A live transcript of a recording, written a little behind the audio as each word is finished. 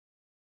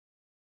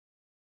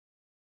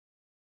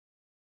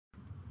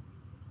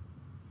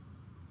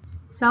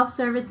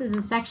Self-service is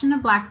a section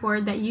of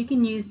Blackboard that you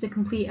can use to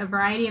complete a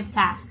variety of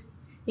tasks.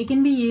 It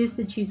can be used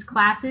to choose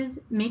classes,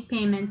 make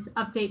payments,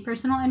 update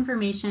personal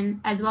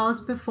information, as well as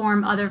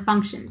perform other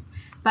functions.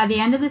 By the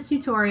end of this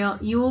tutorial,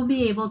 you will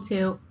be able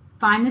to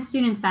find the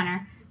Student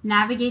Center,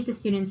 navigate the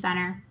Student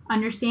Center,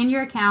 understand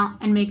your account,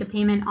 and make a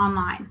payment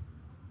online.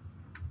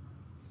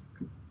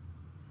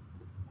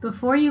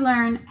 Before you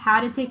learn how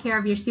to take care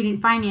of your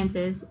student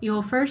finances, you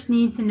will first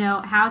need to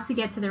know how to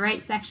get to the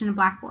right section of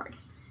Blackboard.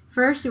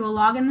 First, you will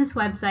log in this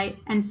website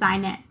and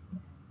sign in.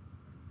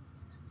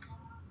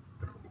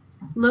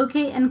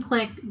 Locate and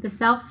click the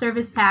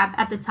Self-Service tab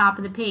at the top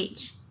of the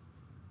page.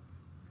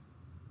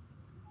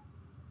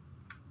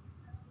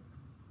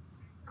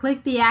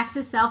 Click the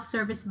Access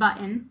Self-Service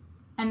button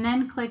and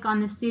then click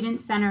on the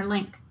Student Center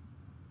link.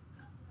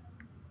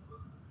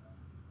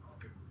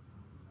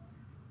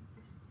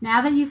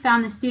 Now that you've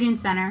found the Student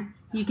Center,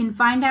 you can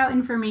find out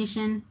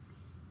information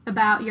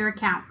about your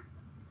account.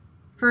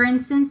 For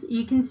instance,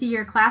 you can see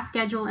your class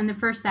schedule in the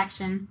first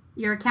section,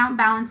 your account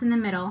balance in the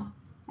middle,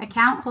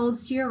 account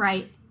holds to your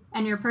right,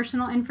 and your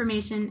personal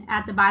information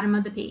at the bottom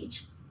of the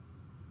page.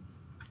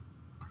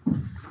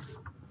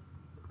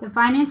 The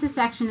Finances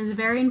section is a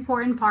very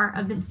important part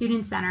of the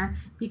Student Center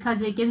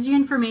because it gives you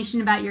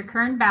information about your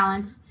current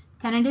balance,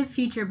 tentative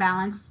future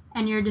balance,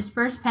 and your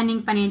dispersed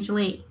pending financial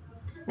aid.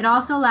 It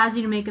also allows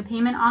you to make a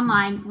payment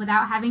online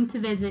without having to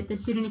visit the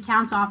Student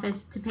Accounts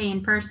office to pay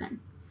in person.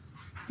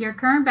 Your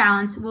current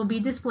balance will be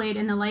displayed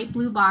in the light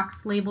blue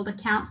box labeled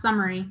Account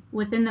Summary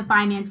within the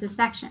Finances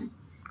section.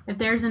 If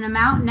there's an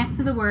amount next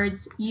to the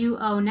words "You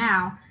owe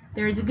now,"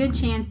 there is a good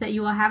chance that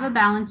you will have a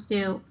balance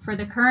due for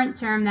the current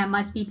term that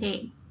must be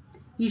paid.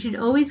 You should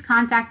always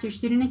contact your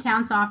Student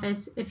Accounts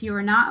office if you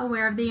are not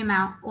aware of the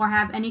amount or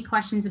have any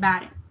questions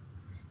about it.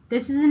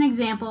 This is an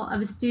example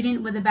of a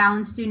student with a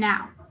balance due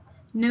now.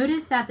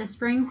 Notice that the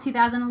Spring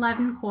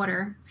 2011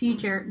 quarter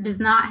future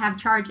does not have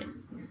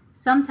charges.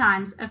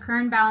 Sometimes a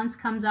current balance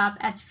comes up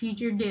as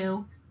future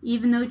due,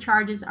 even though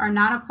charges are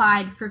not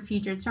applied for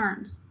future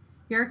terms.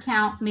 Your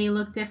account may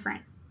look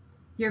different.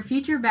 Your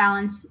future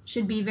balance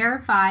should be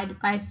verified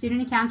by a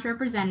Student Accounts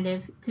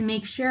representative to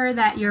make sure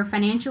that your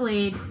financial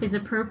aid is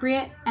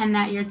appropriate and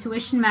that your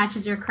tuition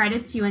matches your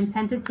credits you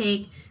intend to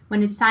take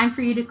when it's time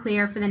for you to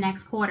clear for the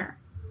next quarter.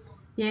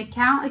 The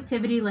Account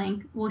Activity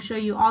link will show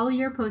you all of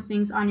your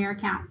postings on your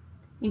account,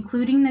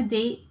 including the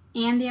date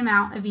and the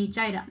amount of each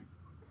item.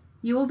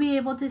 You will be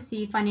able to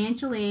see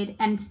financial aid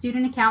and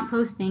student account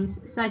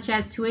postings such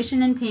as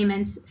tuition and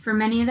payments for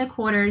many of the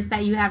quarters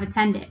that you have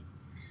attended.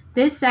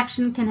 This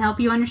section can help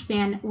you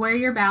understand where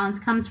your balance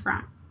comes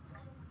from.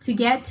 To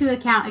get to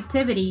Account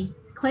Activity,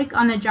 click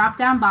on the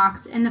drop-down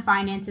box in the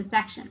Finances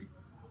section.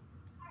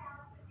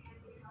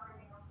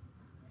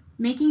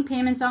 Making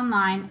payments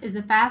online is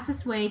the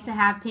fastest way to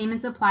have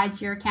payments applied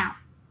to your account.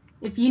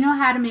 If you know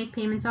how to make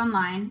payments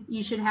online,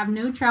 you should have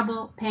no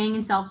trouble paying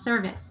in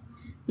self-service.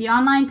 The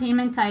online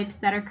payment types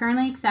that are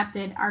currently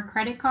accepted are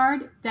credit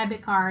card,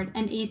 debit card,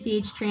 and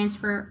ACH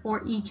transfer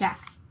or e-check.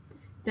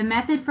 The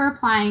method for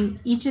applying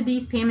each of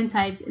these payment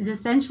types is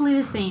essentially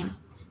the same.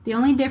 The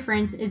only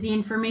difference is the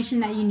information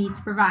that you need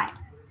to provide.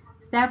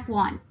 Step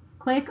 1.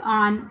 Click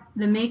on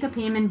the Make a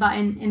Payment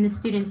button in the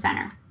Student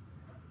Center.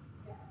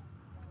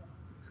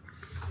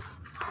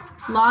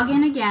 Log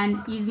in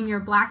again using your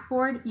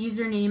Blackboard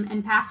username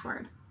and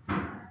password.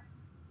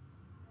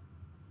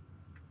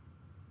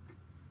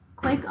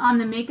 Click on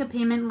the Make a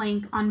Payment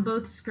link on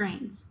both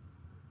screens.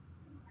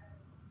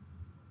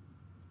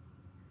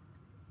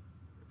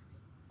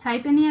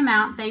 Type in the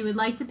amount that you would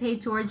like to pay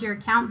towards your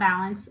account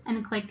balance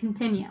and click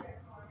Continue.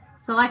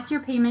 Select your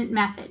payment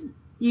method.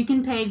 You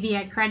can pay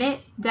via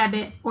credit,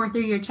 debit, or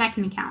through your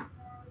checking account.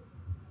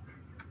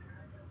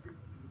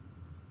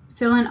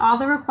 Fill in all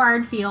the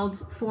required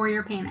fields for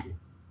your payment.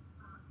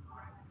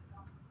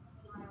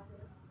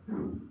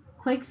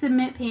 Click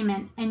Submit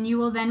Payment and you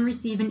will then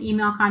receive an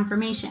email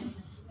confirmation.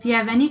 If you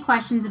have any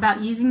questions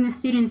about using the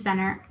Student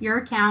Center, your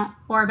account,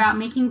 or about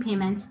making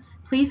payments,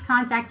 please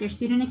contact your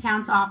Student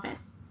Accounts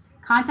office.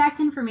 Contact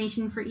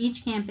information for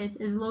each campus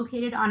is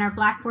located on our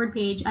Blackboard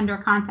page under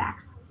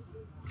Contacts.